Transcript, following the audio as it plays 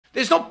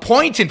There's no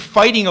point in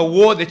fighting a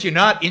war that you're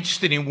not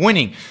interested in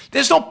winning.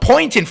 There's no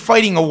point in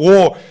fighting a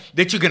war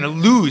that you're going to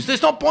lose.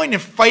 There's no point in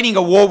fighting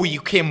a war where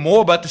you care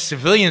more about the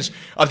civilians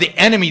of the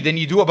enemy than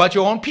you do about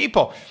your own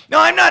people. No,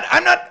 I'm not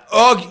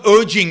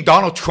urging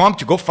Donald Trump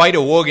to go fight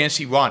a war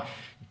against Iran.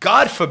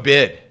 God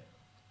forbid.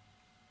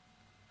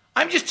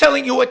 I'm just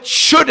telling you what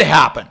should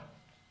happen.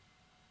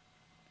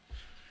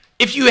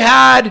 If you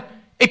had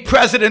a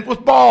president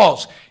with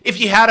balls, if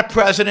you had a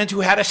president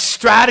who had a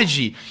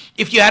strategy,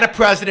 if you had a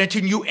president who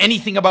knew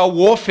anything about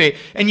warfare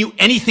and knew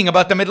anything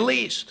about the Middle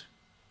East.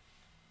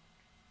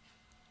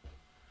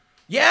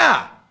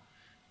 Yeah,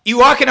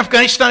 Iraq and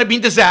Afghanistan have been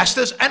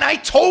disasters, and I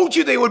told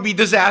you they would be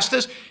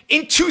disasters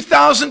in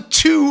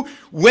 2002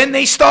 when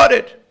they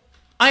started.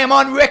 I am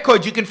on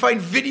record. You can find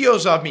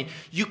videos of me.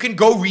 You can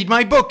go read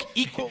my book,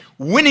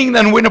 Winning the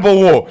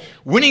Unwinnable War.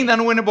 Winning the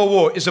Unwinnable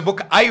War is a book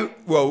I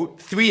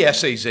wrote 3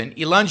 essays in.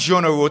 Ilan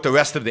Jonah wrote the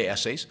rest of the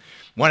essays.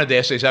 One of the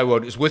essays I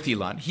wrote is with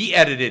Ilan. He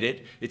edited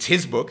it. It's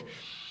his book.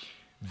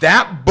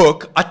 That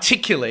book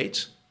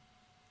articulates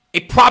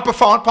a proper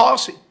foreign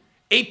policy,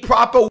 a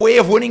proper way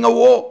of winning a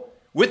war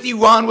with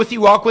Iran, with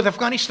Iraq, with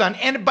Afghanistan.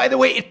 And by the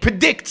way, it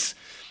predicts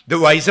the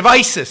rise of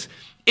ISIS.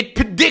 It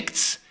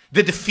predicts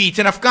the defeat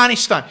in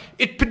Afghanistan.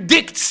 It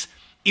predicts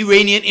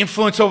Iranian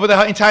influence over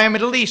the entire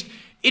Middle East.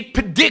 It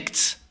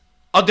predicts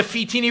a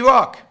defeat in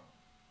Iraq.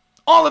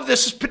 All of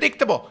this is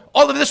predictable.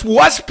 All of this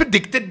was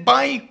predicted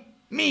by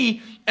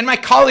me and my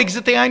colleagues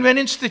at the Ayn Rand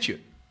Institute.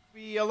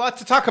 We have a lot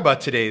to talk about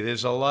today.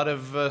 There's a lot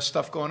of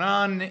stuff going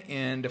on,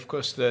 and of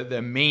course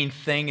the main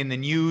thing in the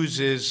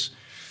news is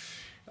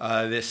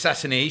the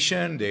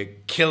assassination, the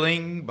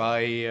killing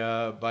by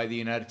the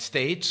United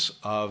States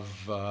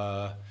of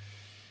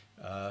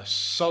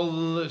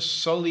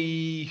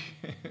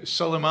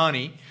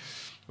Soleimani,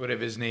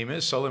 whatever his name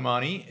is,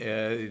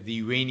 Soleimani, the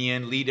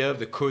Iranian leader of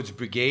the Quds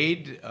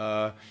Brigade,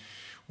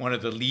 one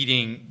of the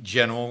leading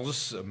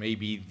generals,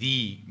 maybe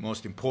the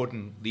most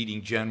important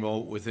leading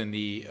general within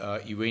the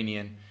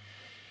Iranian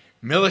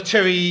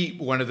military,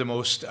 one of the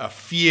most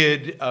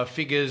feared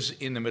figures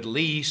in the Middle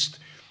East,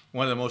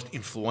 one of the most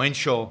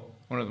influential,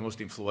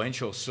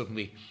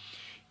 certainly,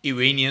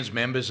 Iranians,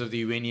 members of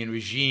the Iranian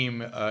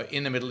regime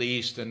in the Middle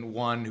East, and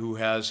one who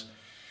has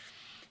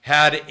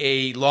had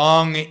a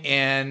long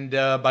and,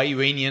 by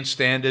Iranian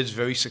standards,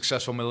 very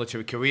successful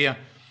military career.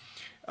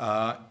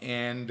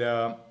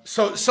 So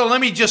let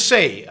me just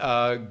say,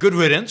 good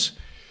riddance.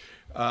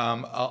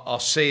 I'll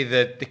say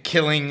that the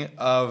killing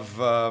of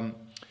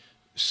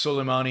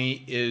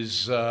Soleimani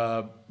is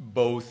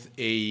both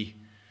a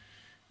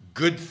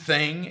good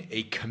thing,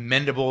 a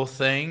commendable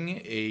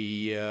thing,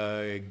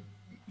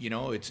 you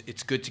know,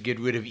 it's good to get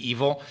rid of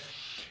evil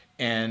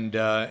and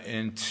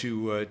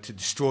to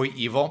destroy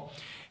evil,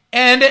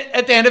 and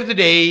at the end of the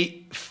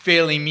day,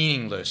 fairly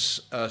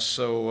meaningless.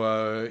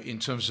 So in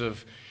terms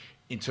of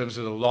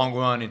the long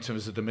run, in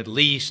terms of the Middle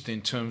East,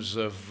 in terms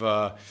of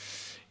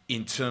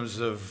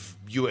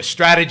U.S.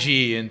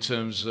 strategy, in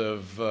terms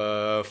of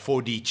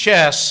 4D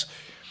chess,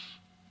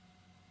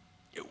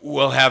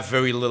 will have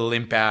very little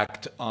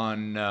impact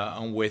on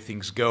where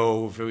things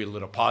go, very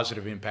little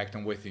positive impact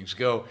on where things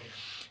go.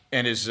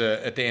 And is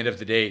at the end of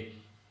the day,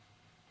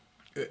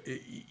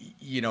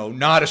 you know,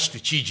 not a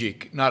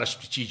strategic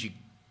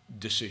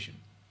decision.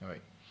 All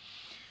right.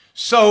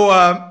 So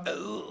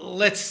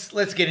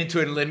let's get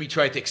into it, and let me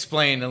try to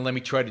explain, and let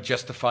me try to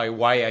justify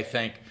why I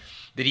think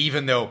that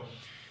even though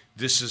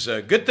this is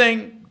a good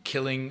thing,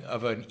 killing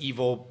of an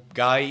evil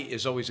guy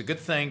is always a good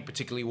thing,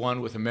 particularly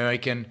one with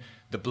the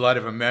blood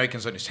of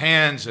Americans on his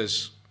hands,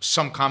 as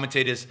some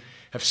commentators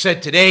have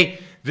said today.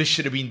 This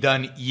should have been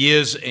done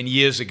years and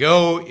years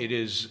ago. It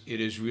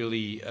is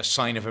really a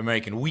sign of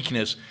American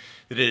weakness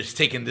that it has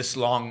taken this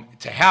long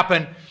to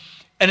happen.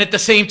 And at the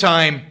same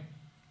time,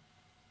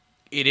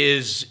 it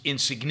is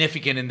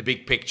insignificant in the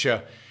big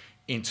picture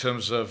in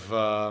terms of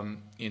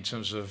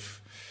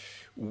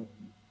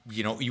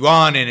you know,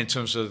 Iran, and in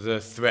terms of the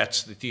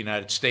threats that the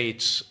United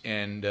States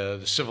and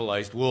the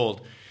civilized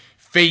world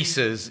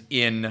faces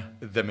in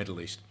the Middle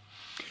East.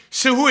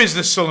 So who is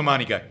this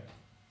Soleimani guy?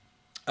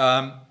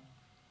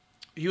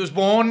 He was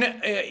born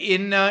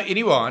in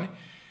Iran.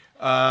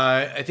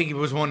 I think he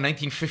was born in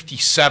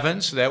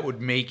 1957, so that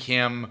would make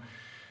him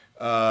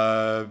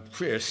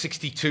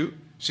 62.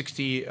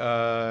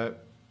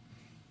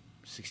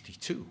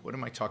 62. What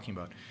am I talking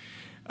about?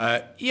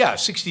 Yeah,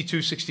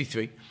 62,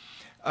 63.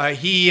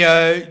 He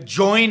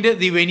joined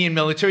the Iranian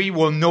military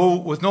with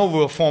no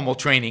real formal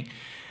training.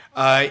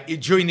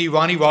 During the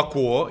Iran-Iraq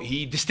War,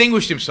 he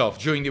distinguished himself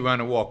during the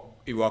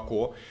Iran-Iraq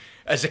War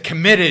as a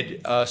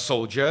committed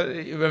soldier.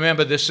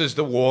 Remember, this is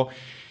the war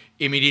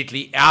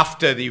immediately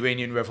after the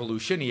Iranian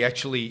Revolution. He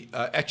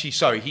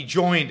he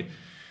joined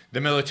the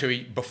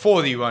military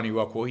before the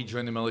Iran-Iraq War. He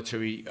joined the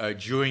military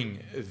during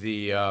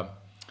the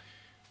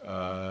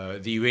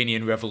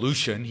Iranian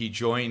Revolution. He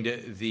joined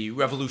the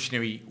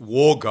Revolutionary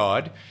War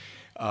Guard,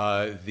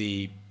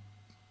 the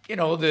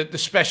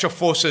special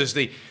forces,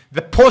 the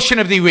portion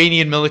of the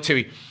Iranian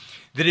military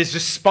that is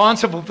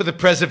responsible for the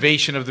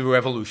preservation of the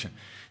revolution.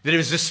 that he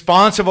was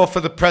responsible for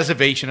the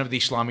preservation of the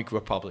Islamic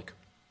Republic.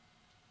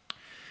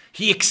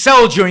 He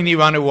excelled during the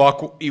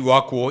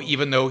Iran-Iraq War,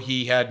 even though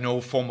he had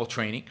no formal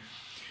training,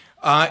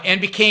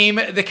 and became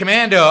the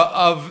commander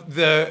of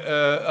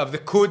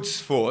the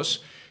Quds Force,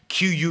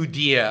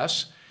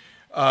 QUDS,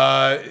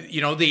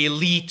 the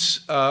elite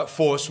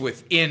force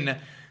within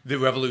the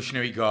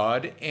Revolutionary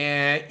Guard,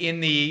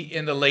 in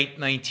the late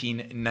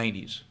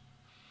 1990s.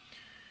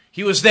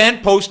 He was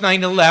then, post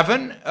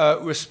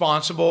 9/11,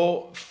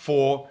 responsible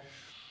for,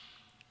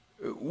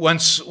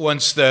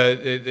 once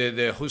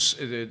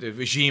the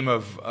regime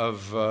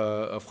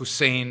of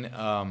Hussein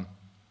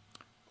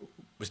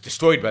was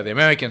destroyed by the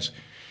Americans,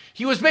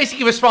 he was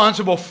basically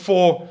responsible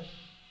for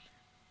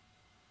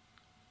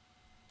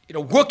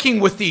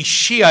working with the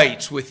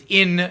Shiites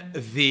within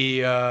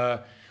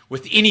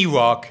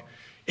Iraq,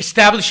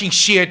 establishing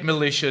Shiite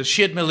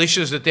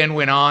militias that then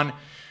went on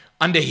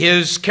under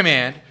his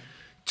command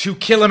to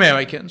kill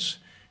Americans,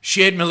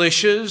 Shiite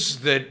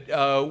militias that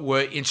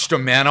were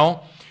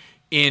instrumental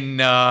in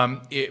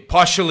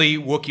partially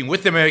working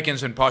with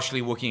Americans and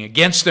partially working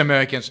against the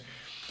Americans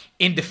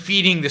in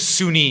defeating the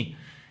Sunni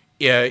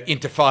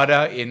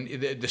Intifada,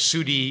 in the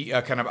Sunni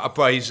kind of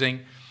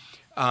uprising,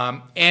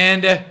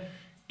 and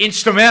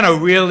instrumental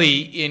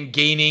really in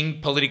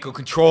gaining political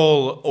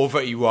control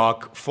over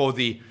Iraq for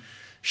the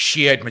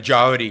Shiite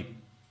majority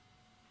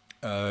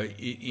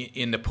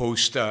in the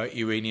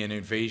post-Iranian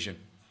invasion.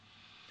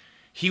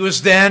 He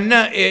was then,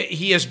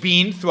 he has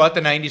been throughout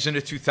the 90s and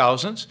the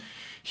 2000s,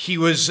 he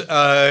was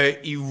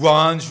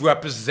Iran's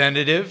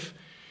representative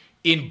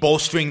in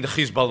bolstering the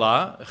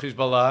Hezbollah.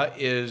 Hezbollah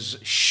is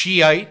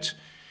Shiite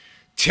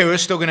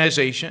terrorist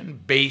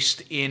organization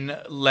based in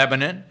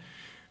Lebanon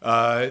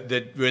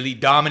that really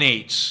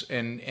dominates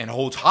and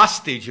holds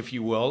hostage, if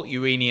you will,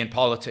 Iranian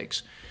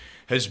politics.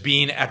 Has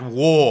been at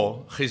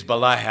war,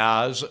 Hezbollah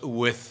has,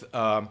 with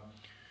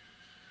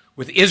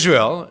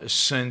Israel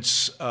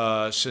since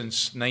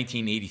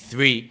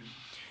 1983.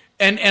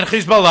 And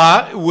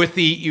Hezbollah, with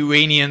the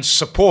Iranian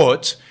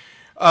support,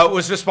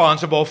 was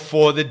responsible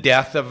for the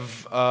death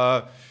of,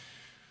 I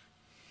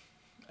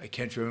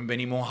can't remember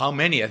anymore how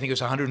many, I think it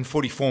was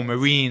 144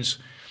 Marines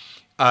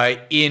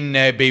in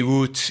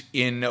Beirut,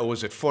 or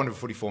was it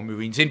 444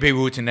 Marines in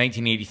Beirut in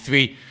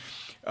 1983,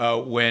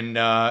 when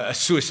a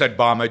suicide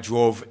bomber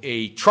drove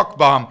a truck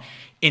bomb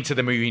into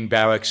the Marine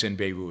barracks in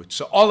Beirut.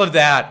 So all of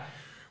that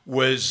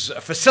was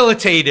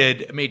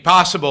facilitated, made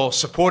possible,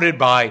 supported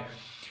by,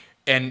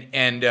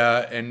 and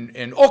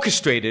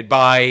orchestrated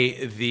by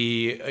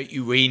the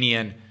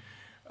Iranian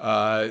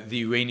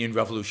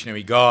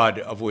Revolutionary Guard,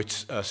 of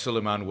which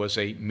Soleimani was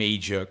a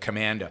major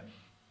commander.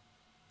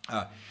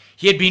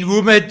 He had been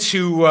rumored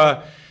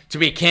to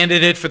be a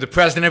candidate for the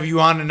president of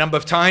Iran a number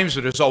of times,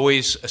 but has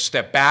always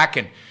stepped back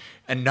and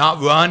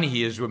not run.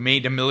 He has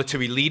remained a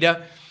military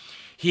leader.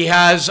 He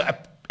has,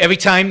 every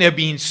time there have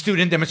been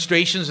student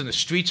demonstrations in the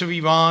streets of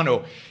Iran,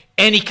 or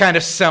any kind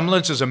of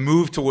semblance as a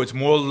move towards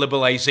more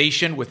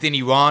liberalization within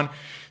Iran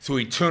through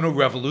internal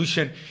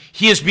revolution,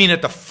 he has been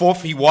at the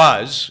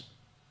forefront.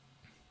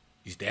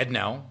 He's dead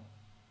now.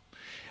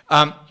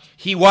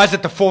 He was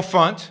at the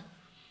forefront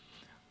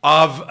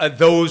of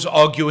those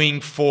arguing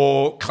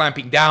for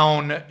clamping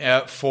down,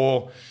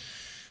 for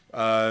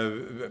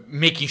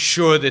making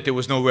sure that there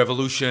was no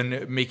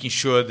revolution, making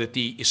sure that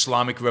the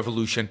Islamic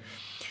revolution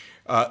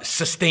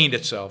sustained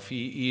itself.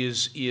 He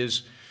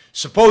is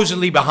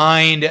supposedly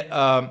behind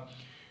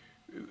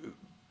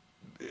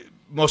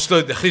most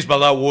of the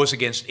Hezbollah wars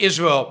against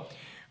Israel,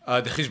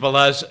 the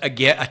Hezbollah's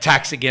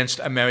attacks against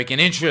American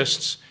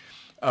interests,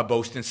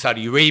 both in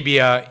Saudi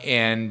Arabia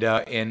and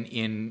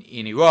in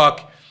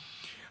Iraq.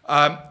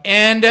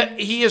 And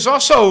he is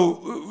also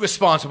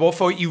responsible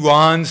for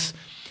Iran's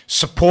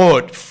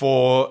support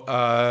for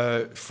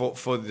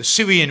the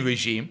Syrian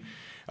regime,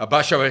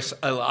 Bashar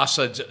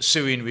al-Assad's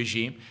Syrian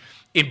regime,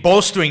 in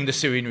bolstering the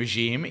Syrian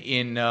regime,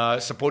 in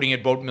supporting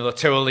it both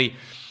militarily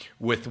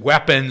with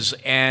weapons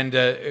and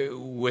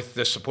with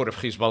the support of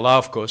Hezbollah,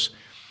 of course,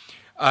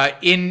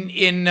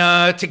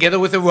 together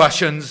with the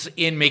Russians,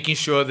 in making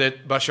sure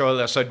that Bashar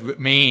al-Assad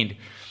remained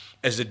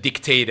as the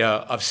dictator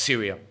of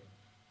Syria.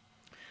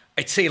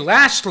 I'd say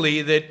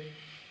lastly that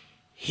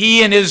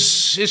he and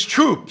his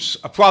troops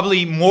are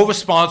probably more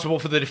responsible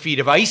for the defeat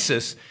of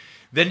ISIS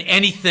than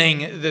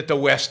anything that the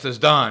West has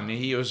done.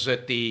 He was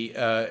at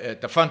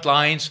the front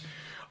lines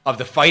of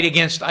the fight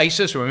against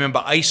ISIS.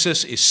 Remember,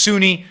 ISIS is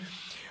Sunni.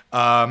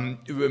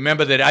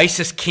 Remember that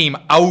ISIS came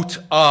out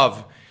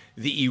of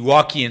the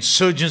Iraqi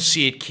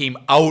insurgency. It came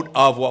out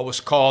of what was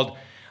called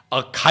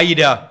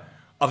Al-Qaeda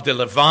of the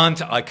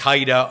Levant,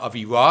 Al-Qaeda of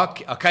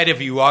Iraq. Al-Qaeda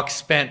of Iraq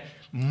spent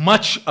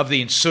much of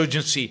the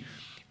insurgency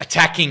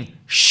attacking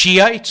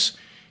Shiites.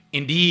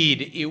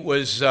 Indeed, it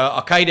was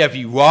Al-Qaeda of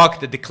Iraq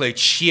that declared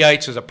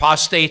Shiites as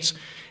apostates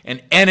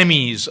and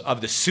enemies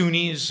of the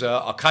Sunnis.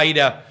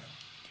 Al-Qaeda,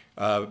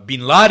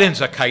 Bin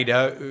Laden's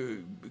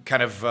Al-Qaeda,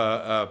 kind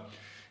of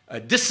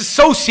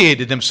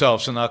disassociated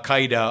themselves from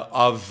Al-Qaeda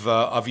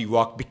of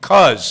Iraq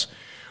because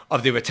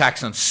of their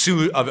attacks on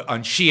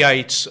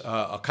Shiites.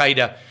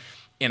 Al-Qaeda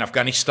in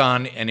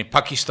Afghanistan and in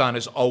Pakistan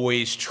has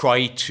always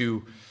tried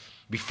to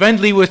be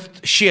friendly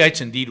with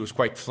Shiites. Indeed, was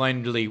quite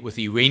friendly with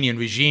the Iranian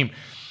regime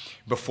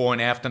before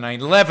and after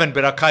 9/11.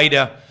 But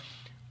Al-Qaeda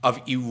of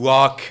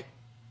Iraq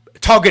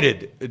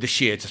targeted the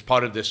Shiites as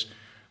part of this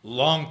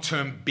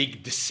long-term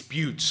big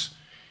disputes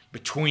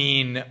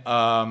between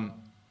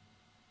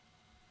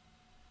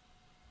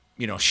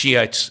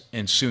Shiites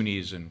and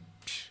Sunnis, and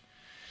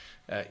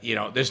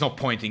there's no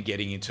point in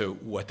getting into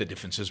what the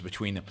difference is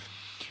between them.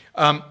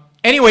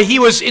 Anyway, he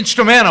was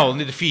instrumental in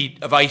the defeat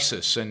of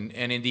ISIS, and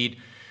indeed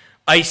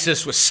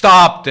ISIS was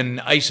stopped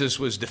and ISIS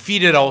was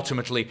defeated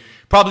ultimately,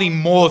 probably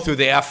more through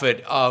the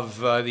effort of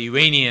the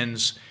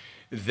Iranians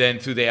than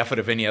through the effort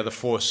of any other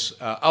force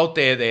out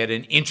there. They had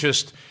an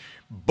interest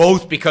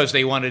both because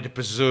they wanted to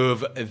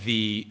preserve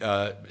the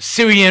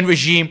Syrian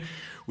regime,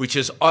 which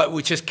is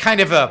kind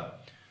of a,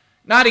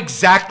 not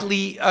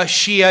exactly a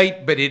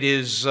Shiite, but it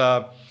is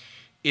a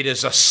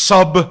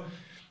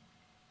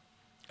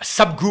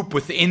subgroup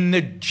within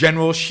the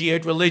general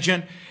Shiite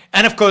religion.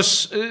 And of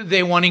course,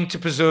 they're wanting to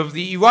preserve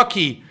the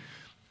Iraqi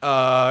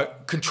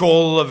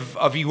control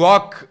of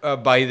Iraq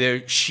by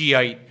the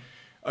Shiite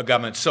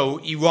government. So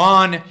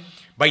Iran,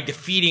 by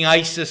defeating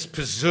ISIS,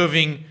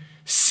 preserving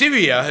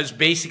Syria, has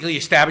basically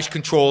established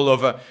control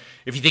over,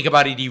 if you think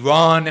about it,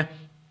 Iran,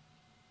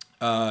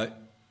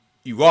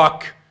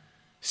 Iraq,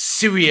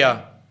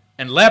 Syria,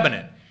 and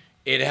Lebanon.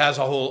 It has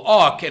a whole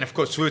arc, and of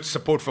course, through its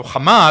support for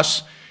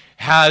Hamas,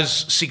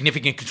 has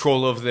significant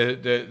control over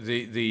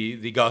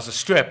the Gaza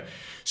Strip.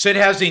 So it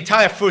has the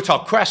entire Fertile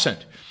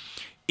Crescent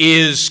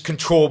is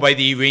controlled by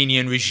the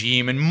Iranian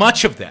regime, and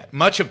much of that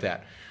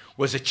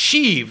was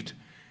achieved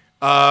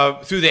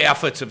through the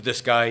efforts of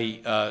this guy,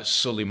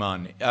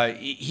 Soleimani.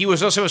 He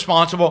was also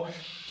responsible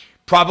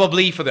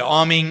probably for the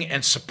arming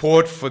and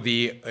support for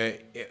the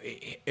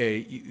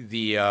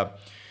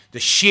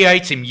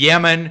Shiites in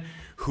Yemen,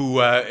 who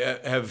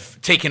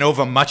have taken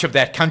over much of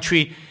that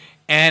country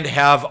and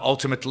have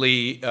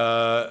ultimately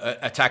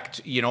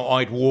attacked,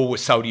 are at war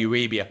with Saudi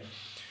Arabia.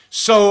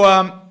 So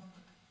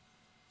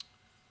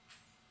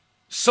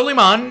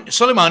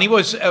Soleimani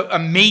was a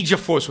major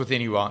force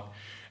within Iran,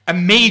 a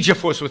major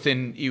force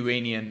within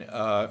Iranian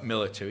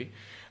military,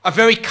 a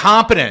very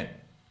competent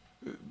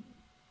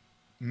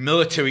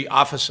military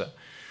officer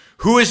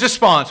who is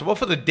responsible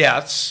for the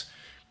deaths,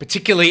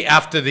 particularly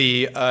after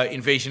the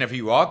invasion of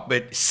Iraq,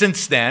 but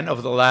since then,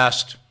 over the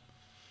last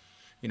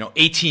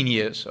 18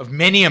 years, of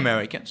many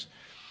Americans,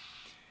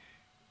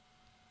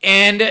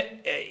 and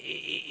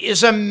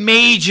has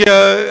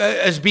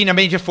been a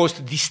major force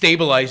to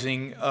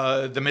destabilizing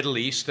the Middle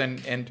East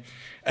and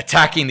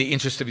attacking the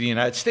interests of the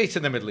United States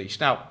in the Middle East.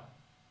 Now,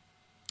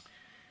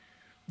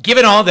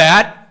 given all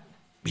that,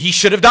 he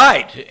should have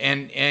died,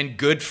 and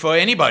good for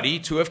anybody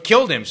to have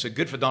killed him. So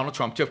good for Donald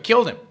Trump to have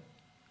killed him.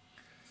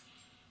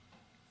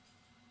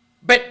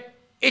 But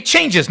it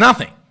changes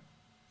nothing.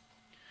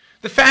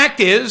 The fact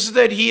is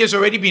that he has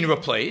already been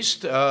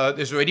replaced.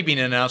 There's already been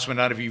an announcement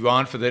out of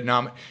Iran for the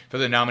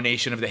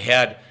nomination of the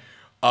head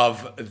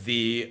of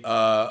the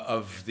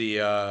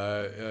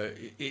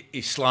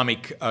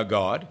Islamic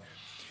Guard.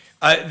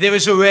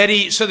 There's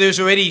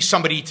already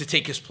somebody to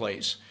take his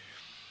place.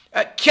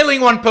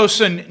 Killing one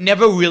person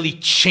never really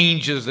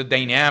changes the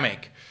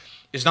dynamic.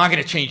 It's not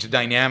going to change the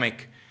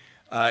dynamic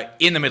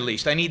in the Middle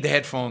East. I need the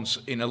headphones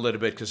in a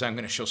little bit because I'm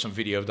going to show some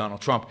video of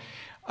Donald Trump.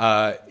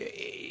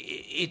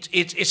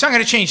 It's not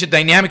going to change the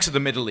dynamics of the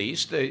Middle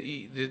East.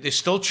 It's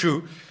still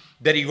true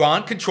that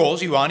Iran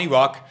controls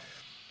Iraq,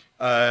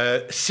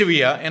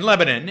 Syria, and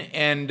Lebanon,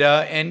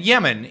 and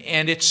Yemen,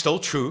 and it's still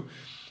true.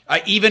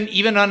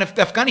 Even on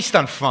the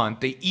Afghanistan front,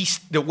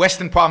 the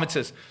western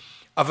provinces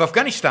of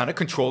Afghanistan are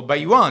controlled by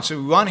Iran. So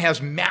Iran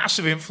has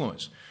massive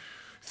influence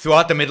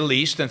throughout the Middle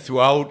East and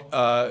throughout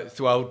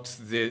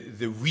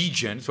the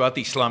region, throughout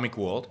the Islamic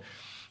world.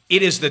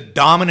 It is the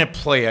dominant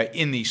player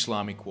in the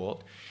Islamic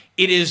world.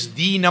 It is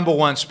the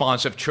 #1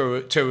 sponsor of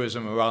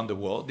terrorism around the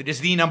world. It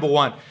is the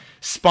 #1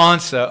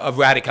 sponsor of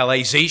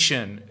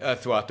radicalization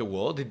throughout the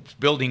world. It's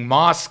building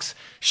mosques,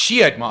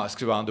 Shiite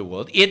mosques around the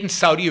world. It and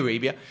Saudi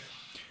Arabia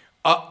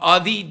are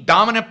the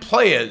dominant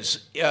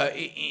players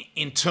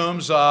in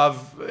terms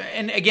of,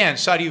 and again,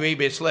 Saudi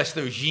Arabia, it's less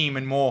the regime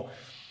and more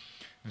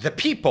the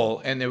people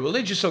and the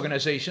religious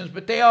organizations,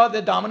 but they are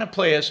the dominant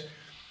players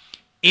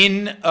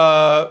in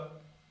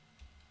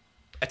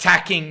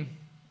attacking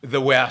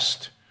the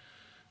West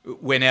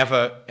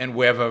whenever and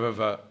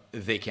wherever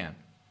they can.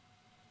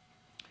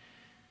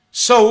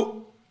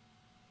 So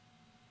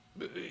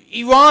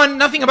Iran,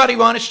 nothing about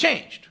Iran has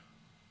changed.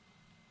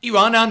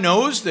 Iran now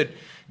knows that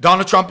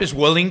Donald Trump is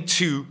willing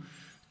to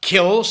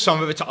kill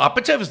some of its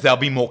operatives. They'll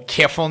be more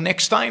careful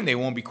next time. They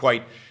won't be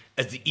quite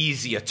as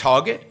easy a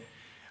target.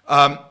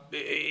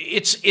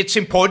 It's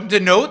important to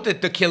note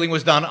that the killing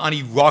was done on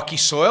Iraqi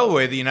soil,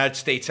 where the United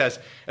States has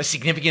a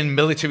significant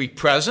military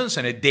presence,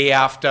 and a day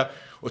after,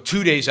 or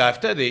 2 days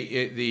after,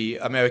 the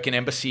American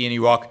embassy in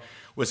Iraq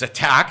was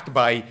attacked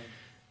by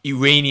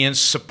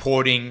Iranians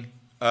supporting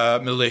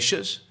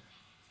militias.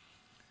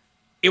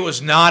 It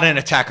was not an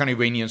attack on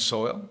Iranian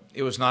soil.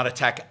 It was not an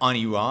attack on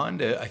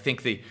Iran. I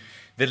think the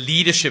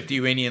leadership, the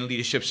Iranian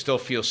leadership, still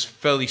feels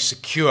fairly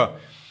secure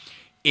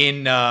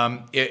in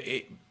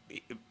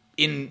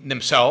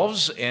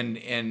themselves and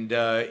in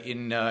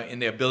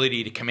their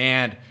ability to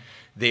command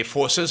their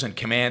forces and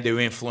command their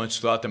influence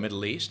throughout the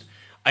Middle East.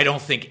 I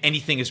don't think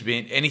anything has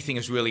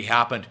really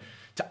happened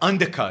to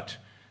undercut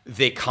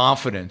their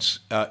confidence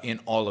in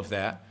all of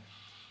that.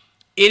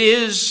 It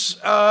is,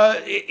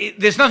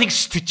 there's nothing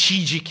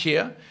strategic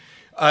here.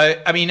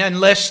 I mean,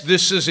 unless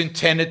this is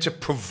intended to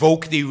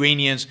provoke the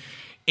Iranians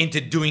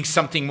into doing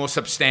something more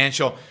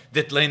substantial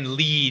that then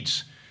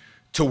leads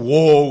to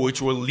war,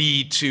 which will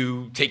lead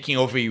to taking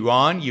over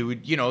Iran,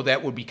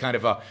 that would be kind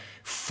of a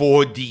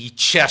 4D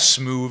chess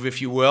move,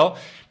 if you will.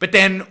 But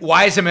then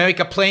why is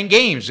America playing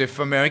games? If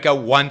America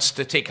wants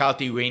to take out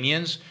the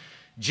Iranians,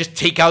 just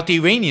take out the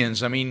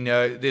Iranians. I mean,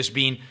 there's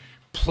been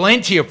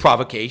plenty of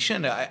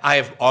provocation. I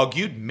have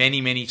argued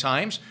many, many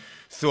times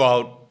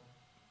throughout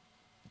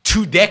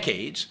 2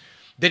 decades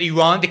that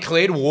Iran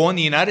declared war on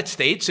the United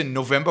States in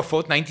November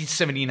 4th,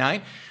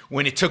 1979,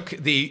 when it took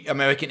the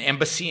American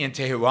embassy in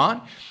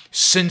Tehran.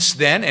 Since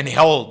then, and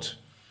held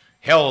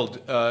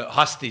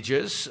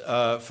hostages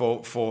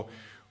for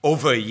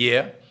over a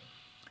year.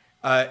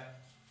 That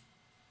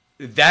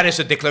is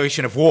a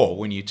declaration of war.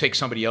 When you take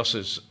somebody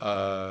else's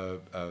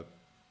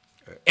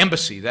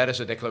embassy, that is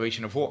a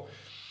declaration of war.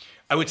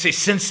 I would say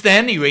since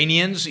then,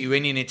 Iranian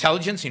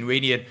intelligence,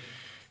 Iranian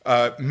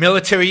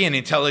military and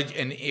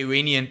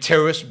Iranian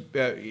terrorists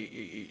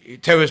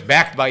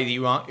backed by the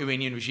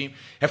Iranian regime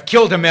have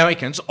killed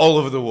Americans all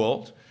over the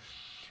world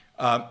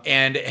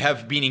and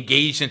have been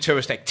engaged in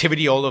terrorist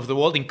activity all over the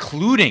world,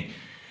 including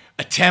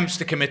attempts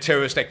to commit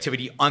terrorist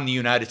activity on the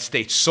United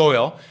States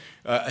soil,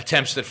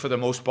 attempts that for the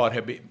most part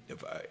have been,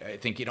 I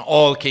think in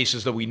all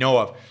cases that we know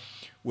of,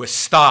 were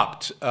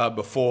stopped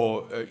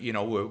before,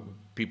 where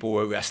people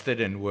were arrested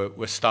and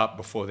were stopped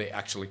before they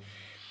actually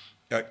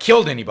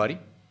killed anybody.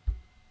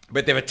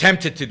 But they've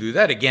attempted to do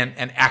that, again,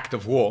 an act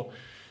of war.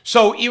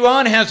 So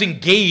Iran has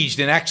engaged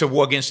in acts of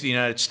war against the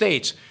United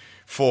States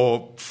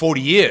for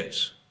 40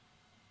 years.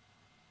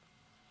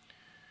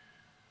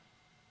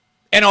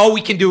 And all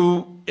we can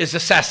do is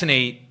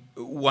assassinate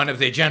one of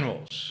their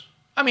generals.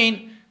 I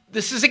mean,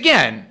 this is,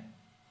 again,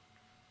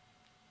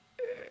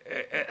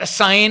 a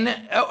sign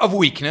of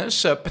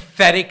weakness, a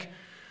pathetic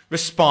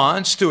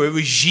response to a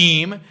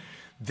regime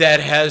that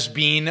has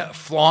been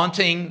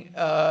flaunting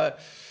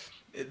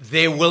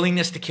their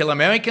willingness to kill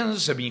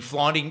Americans, have been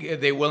flaunting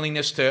their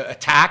willingness to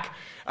attack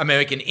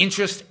American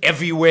interests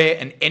everywhere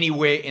and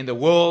anywhere in the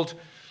world,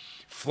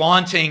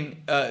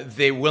 flaunting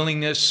their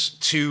willingness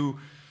to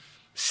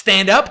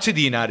stand up to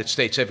the United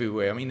States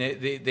everywhere. I mean,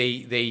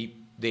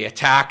 they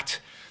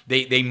attacked,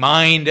 they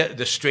mined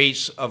the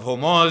Straits of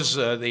Hormuz,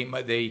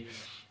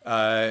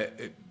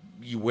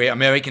 where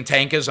American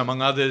tankers,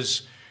 among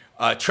others,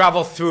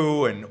 travel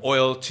through, and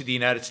oil to the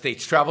United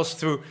States travels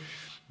through.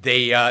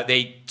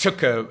 They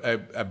took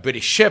a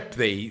British ship.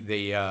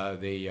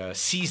 They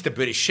seized a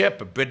British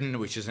ship, Britain,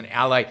 which is an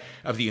ally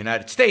of the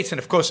United States, and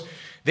of course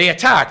they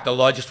attacked the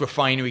largest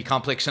refinery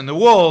complex in the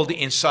world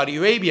in Saudi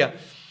Arabia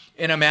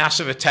in a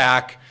massive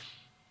attack.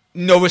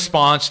 No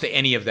response to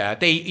any of that.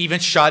 They even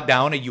shot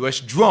down a U.S.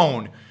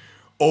 drone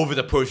over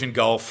the Persian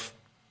Gulf.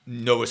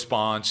 No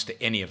response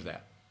to any of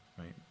that.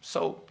 Right?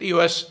 So the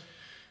U.S.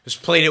 has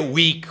played it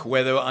weak,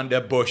 whether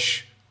under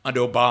Bush, under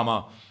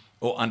Obama,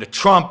 or under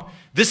Trump.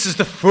 This is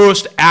the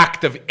first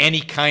act of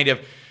any kind of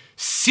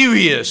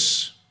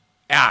serious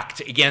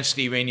act against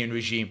the Iranian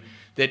regime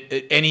that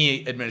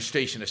any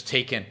administration has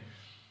taken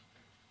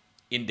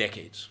in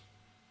decades,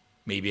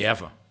 maybe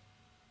ever.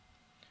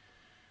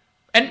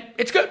 And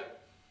it's good.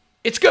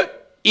 It's good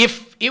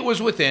if it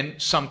was within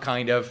some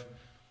kind of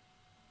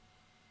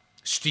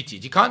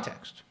strategic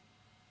context.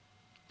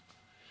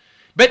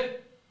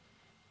 But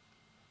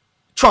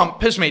Trump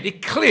has made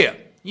it clear.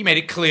 He made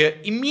it clear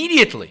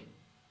immediately,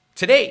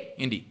 today,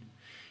 indeed.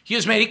 He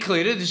has made it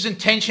clear that his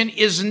intention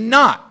is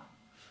not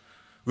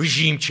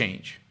regime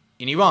change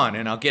in Iran,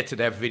 and I'll get to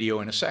that video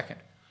in a second.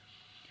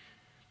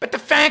 But the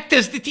fact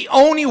is that the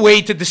only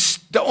way to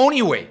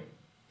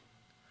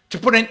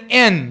put an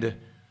end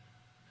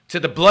to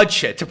the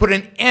bloodshed, to put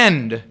an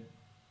end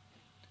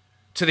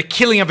to the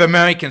killing of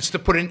Americans, to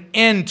put an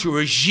end to a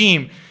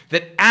regime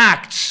that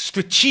acts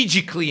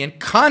strategically and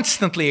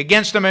constantly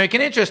against American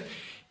interests,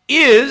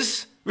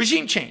 is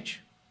regime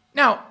change.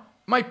 Now,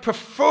 my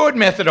preferred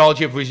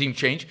methodology of regime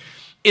change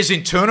is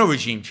internal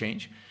regime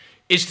change,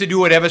 is to do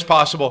whatever is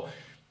possible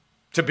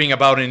to bring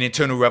about an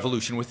internal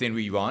revolution within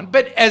Iran.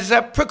 But as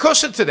a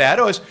precursor to that,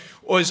 or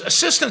as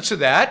assistance to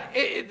that,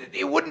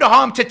 it wouldn't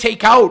harm to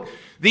take out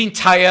the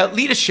entire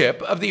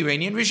leadership of the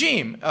Iranian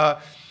regime.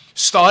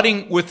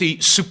 Starting with the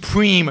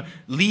supreme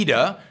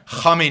leader,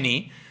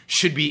 Khamenei,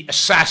 should be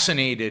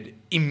assassinated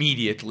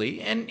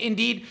immediately. And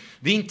indeed,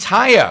 the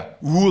entire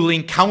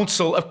ruling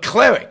council of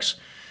clerics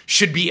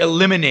should be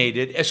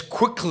eliminated as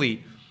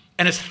quickly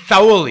and as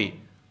thoroughly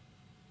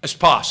as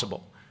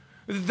possible.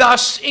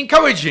 thus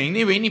encouraging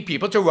the Iranian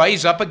people to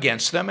rise up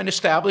against them and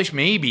establish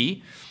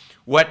maybe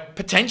what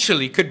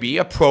potentially could be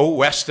a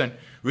pro-Western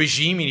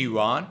regime in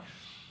Iran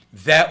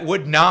that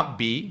would not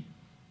be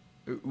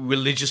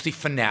religiously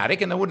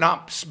fanatic and that would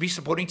not be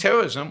supporting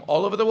terrorism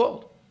all over the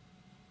world.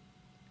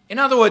 In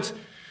other words,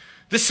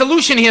 the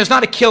solution here is not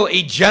to kill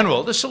a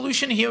general. The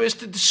solution here is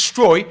to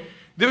destroy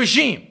the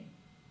regime,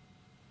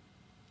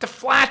 to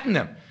flatten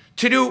them,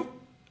 to do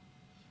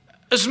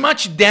as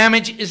much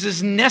damage as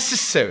is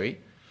necessary.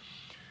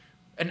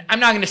 And I'm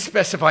not going to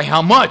specify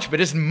how much, but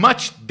as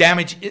much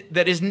damage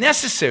that is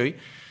necessary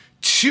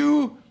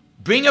to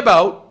bring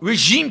about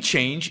regime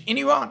change in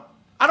Iran.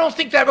 I don't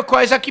think that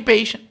requires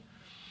occupation.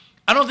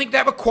 I don't think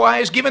that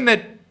requires, given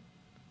that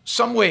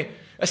some way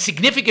a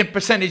significant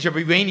percentage of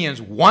Iranians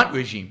want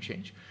regime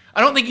change, I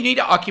don't think you need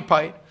to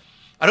occupy it.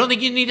 I don't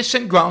think you need to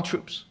send ground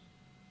troops.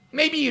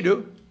 Maybe you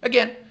do.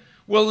 Again,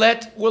 we'll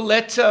let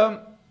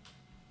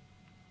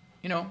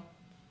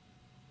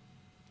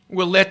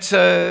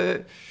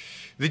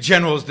the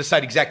generals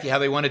decide exactly how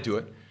they want to do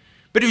it.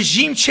 But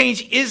regime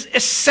change is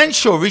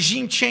essential.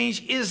 Regime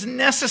change is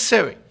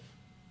necessary.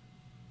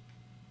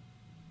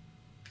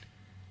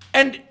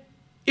 And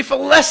if a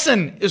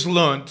lesson is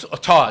learned or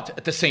taught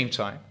at the same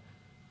time,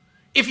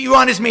 if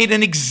Iran has made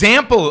an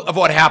example of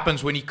what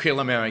happens when you kill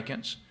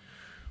Americans,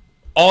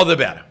 all the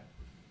better.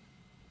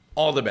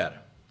 All the better.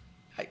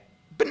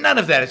 But none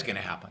of that is going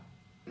to happen.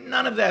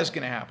 None of that is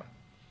going to happen.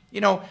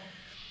 You know,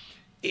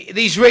 the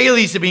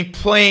Israelis have been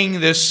playing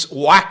this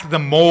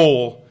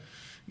whack-the-mole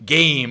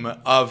game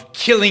of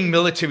killing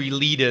military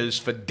leaders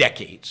for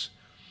decades.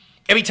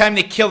 Every time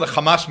they kill a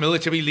Hamas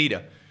military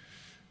leader.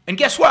 And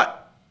guess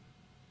what?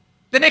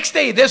 The next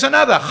day, there's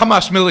another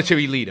Hamas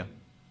military leader.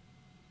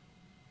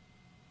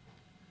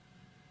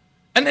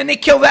 And then they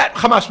kill that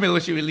Hamas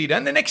military leader.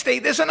 And the next day,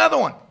 there's another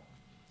one.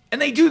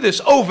 And they do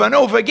this over and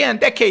over again,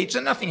 decades,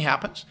 and nothing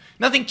happens.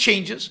 Nothing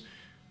changes.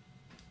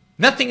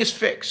 Nothing is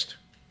fixed.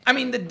 I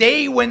mean, the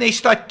day when they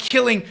start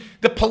killing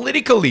the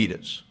political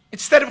leaders,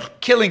 instead of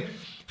killing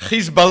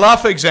Hezbollah,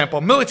 for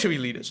example, military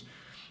leaders,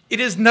 it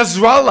is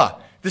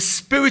Nasrallah, the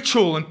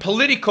spiritual and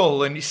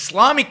political and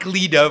Islamic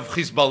leader of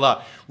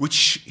Hezbollah,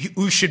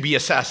 who should be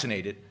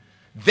assassinated.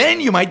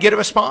 Then you might get a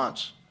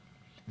response.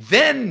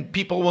 Then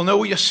people will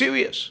know you're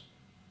serious.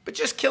 But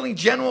just killing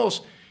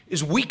generals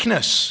is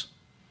weakness.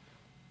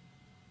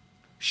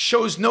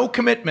 Shows no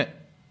commitment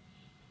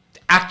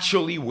to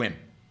actually win.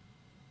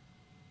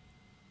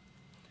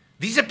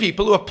 These are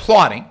people who are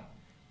plotting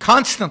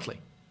constantly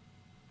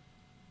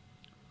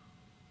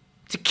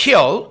to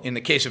kill, in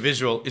the case of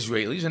Israel,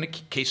 Israelis, in the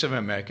case of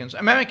Americans,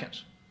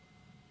 Americans.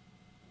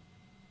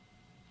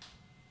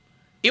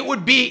 It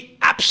would be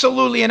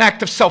absolutely an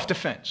act of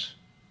self-defense.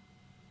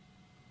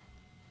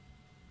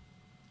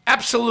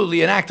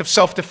 Absolutely an act of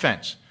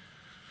self-defense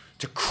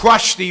to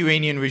crush the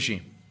Iranian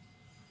regime.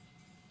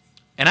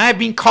 And I have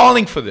been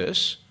calling for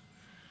this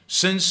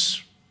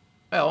since,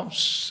 well,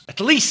 at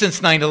least since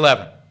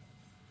 9/11.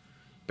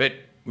 But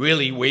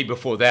really, way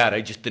before that,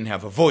 I just didn't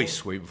have a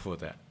voice way before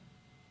that.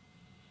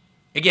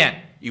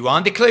 Again,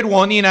 Iran declared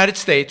war on the United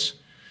States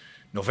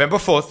November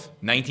 4th,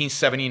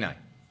 1979.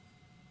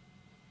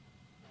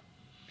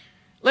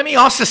 Let me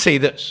also say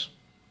this.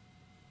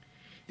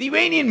 The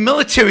Iranian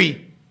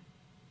military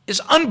is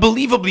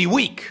unbelievably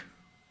weak.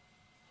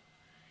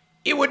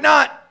 It would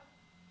not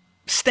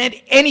stand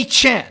any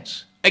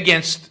chance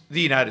against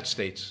the United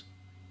States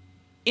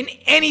in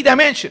any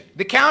dimension.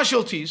 The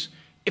casualties,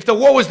 if the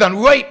war was done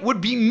right,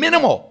 would be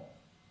minimal.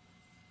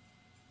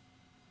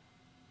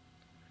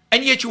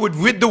 And yet you would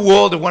rid the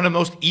world of one of the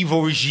most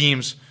evil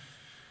regimes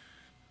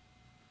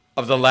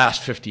of the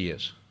last 50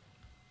 years.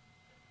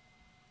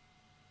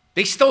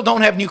 They still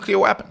don't have nuclear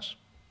weapons.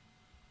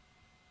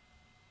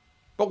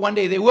 But one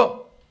day they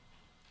will.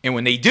 And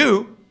when they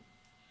do,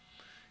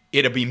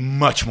 it'll be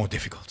much more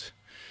difficult,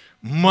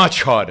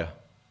 much harder,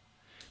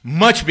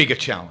 much bigger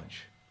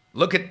challenge.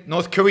 Look at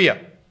North Korea.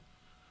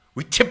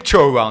 We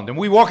tiptoe around them.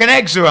 We walk on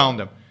eggs around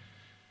them.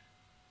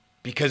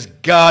 Because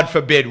God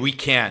forbid we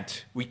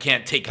can't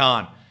take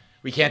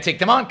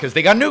them on because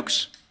they got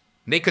nukes.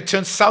 They could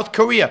turn South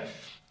Korea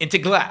into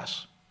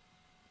glass.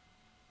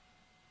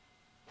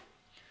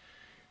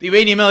 The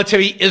Iranian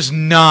military is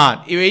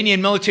not. The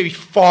Iranian military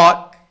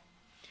fought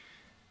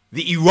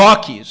the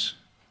Iraqis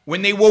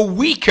when they were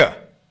weaker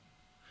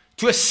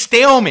to a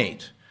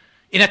stalemate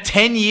in a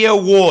 10-year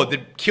war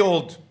that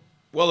killed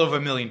well over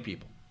 1 million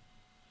people.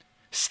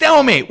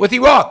 Stalemate with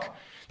Iraq.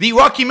 The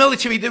Iraqi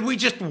military that we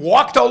just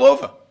walked all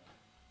over.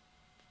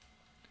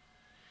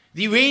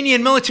 The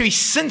Iranian military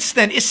since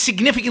then is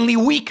significantly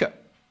weaker.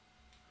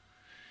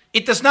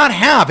 It does not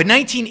have, in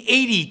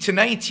 1980 to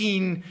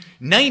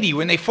 1990,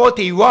 when they fought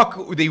the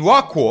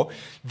Iraq War,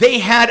 they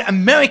had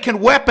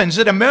American weapons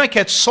that America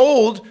had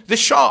sold the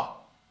Shah.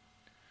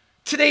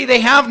 Today,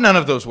 they have none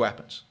of those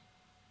weapons.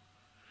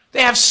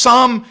 They have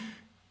some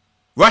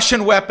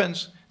Russian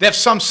weapons. They have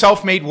some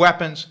self-made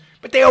weapons.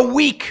 But they are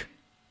weak.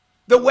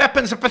 The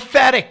weapons are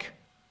pathetic.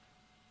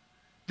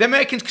 The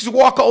Americans could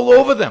walk all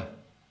over them.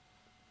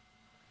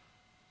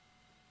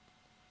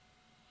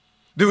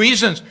 The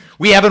reasons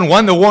we haven't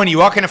won the war in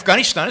Iraq and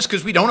Afghanistan is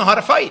because we don't know how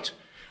to fight.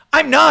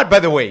 I'm not, by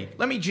the way,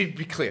 let me just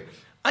be clear.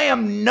 I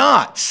am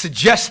not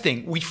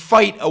suggesting we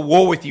fight a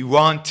war with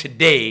Iran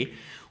today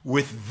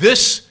with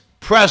this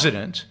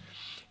president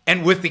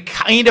and with the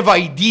kind of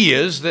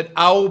ideas that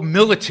our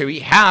military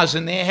has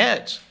in their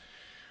heads.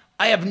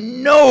 I have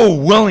no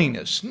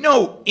willingness,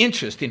 no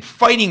interest in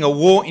fighting a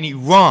war in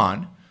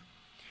Iran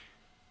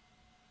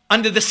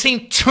under the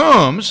same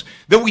terms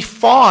that we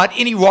fought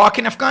in Iraq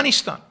and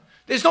Afghanistan.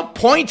 There's no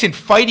point in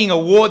fighting a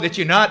war that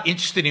you're not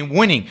interested in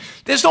winning.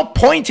 There's no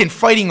point in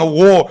fighting a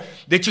war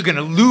that you're going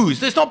to lose.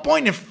 There's no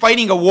point in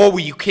fighting a war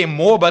where you care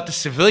more about the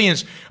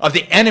civilians of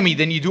the enemy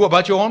than you do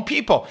about your own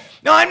people.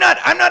 No, I'm not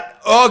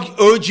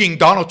urging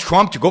Donald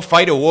Trump to go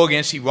fight a war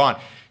against Iran.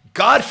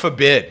 God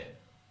forbid.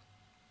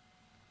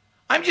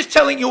 I'm just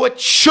telling you what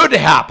should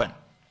happen.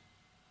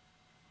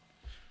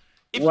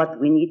 What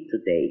we need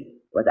today,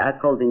 what I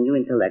call the new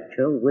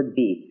intellectual, would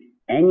be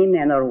any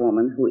man or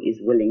woman who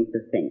is willing to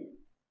think.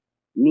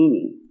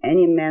 Meaning,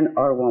 any man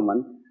or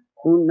woman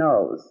who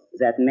knows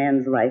that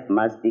man's life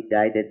must be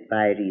guided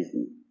by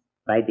reason,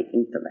 by the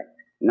intellect,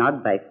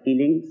 not by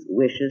feelings,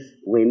 wishes,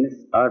 whims,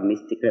 or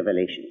mystic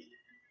revelations.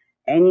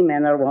 Any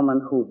man or woman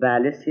who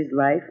values his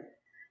life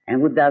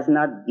and who does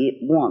not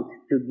want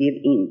to give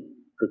in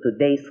to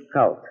today's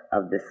cult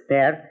of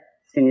despair,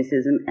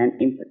 cynicism,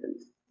 and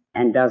impotence,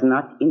 and does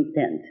not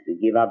intend to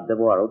give up the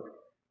world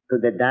to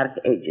the dark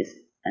ages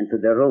and to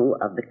the rule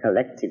of the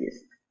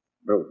collectivist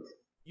brute.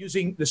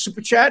 Using the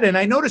super chat, and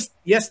I noticed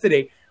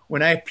yesterday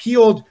when I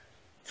appealed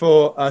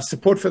for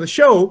support for the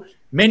show,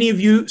 many of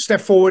you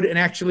stepped forward and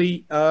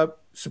actually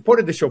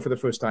supported the show for the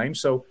first time.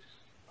 So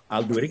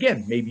I'll do it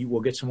again. Maybe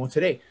we'll get some more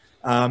today.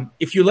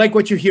 If you like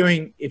what you're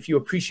hearing, if you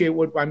appreciate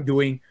what I'm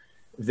doing,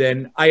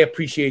 then I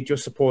appreciate your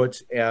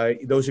support.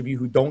 Those of you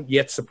who don't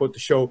yet support the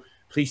show,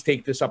 please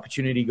take this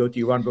opportunity. Go to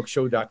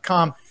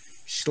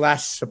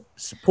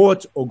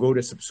yaronbrookshow.com/support or go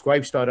to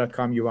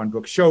subscribestar.com, Yaron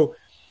Brook Show.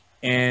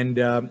 And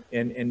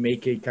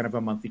make a kind of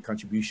a monthly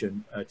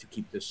contribution to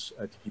keep this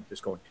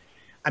going.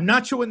 I'm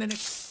not sure when the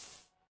next